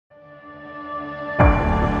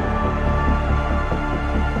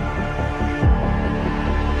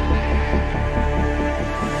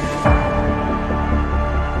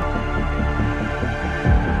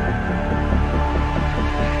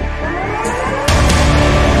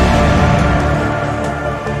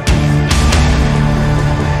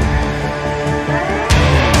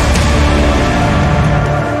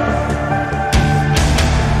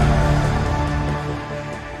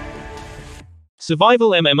Survival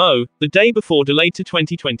MMO, The Day Before delayed to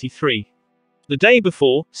 2023. The Day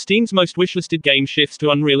Before, Steam's most wishlisted game, shifts to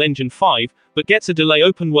Unreal Engine 5, but gets a delay.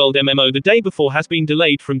 Open world MMO The Day Before has been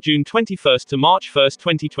delayed from June 21 to March 1,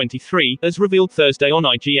 2023, as revealed Thursday on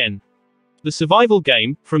IGN. The survival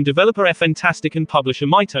game, from developer Fntastic and publisher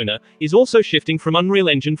Mytona, is also shifting from Unreal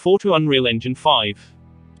Engine 4 to Unreal Engine 5.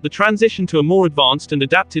 The transition to a more advanced and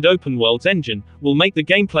adapted open worlds engine will make the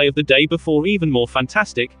gameplay of The Day Before even more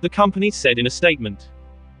fantastic, the company said in a statement.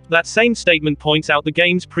 That same statement points out the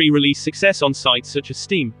game's pre-release success on sites such as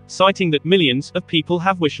Steam, citing that millions of people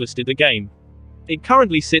have wishlisted the game. It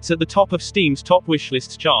currently sits at the top of Steam's top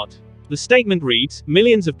wishlists chart. The statement reads,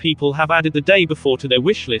 "Millions of people have added The Day Before to their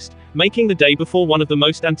wishlist, making The Day Before one of the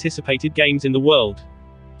most anticipated games in the world.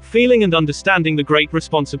 Feeling and understanding the great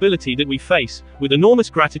responsibility that we face, with enormous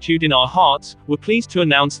gratitude in our hearts, we're pleased to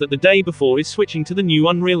announce that The Day Before is switching to the new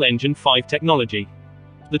Unreal Engine 5 technology.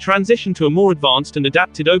 The transition to a more advanced and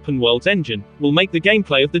adapted open worlds engine will make the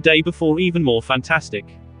gameplay of The Day Before even more fantastic.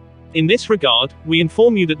 In this regard, we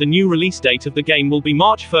inform you that the new release date of the game will be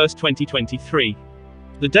March 1, 2023.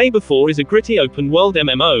 The Day Before is a gritty open-world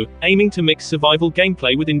MMO, aiming to mix survival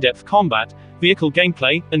gameplay with in-depth combat, vehicle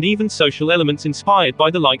gameplay, and even social elements inspired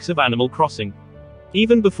by the likes of Animal Crossing.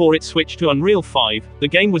 Even before it switched to Unreal 5, the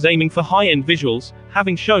game was aiming for high-end visuals,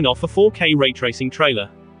 having shown off a 4K ray-tracing trailer.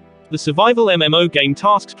 The survival MMO game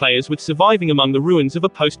tasks players with surviving among the ruins of a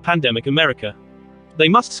post-pandemic America. They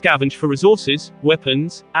must scavenge for resources,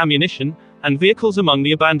 weapons, ammunition, and vehicles among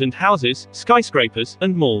the abandoned houses, skyscrapers,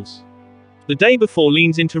 and malls. The Day Before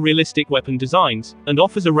leans into realistic weapon designs, and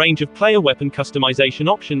offers a range of player weapon customization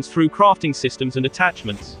options through crafting systems and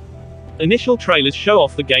attachments. Initial trailers show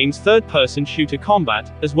off the game's third-person shooter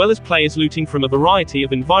combat, as well as players looting from a variety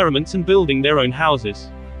of environments and building their own houses.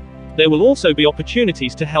 There will also be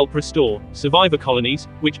opportunities to help restore survivor colonies,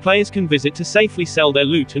 which players can visit to safely sell their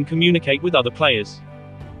loot and communicate with other players.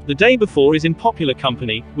 The Day Before is in popular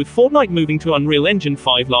company, with Fortnite moving to Unreal Engine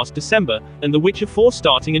 5 last December, and The Witcher 4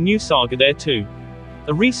 starting a new saga there too.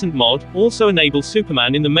 A recent mod also enables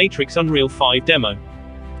Superman in the Matrix Unreal 5 demo.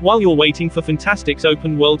 While you're waiting for Fntastic's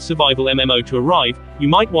open-world survival MMO to arrive, you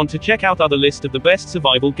might want to check out other list of the best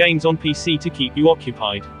survival games on PC to keep you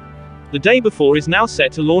occupied. The Day Before is now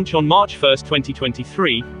set to launch on March 1,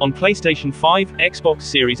 2023, on PlayStation 5, Xbox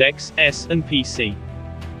Series X, S, and PC.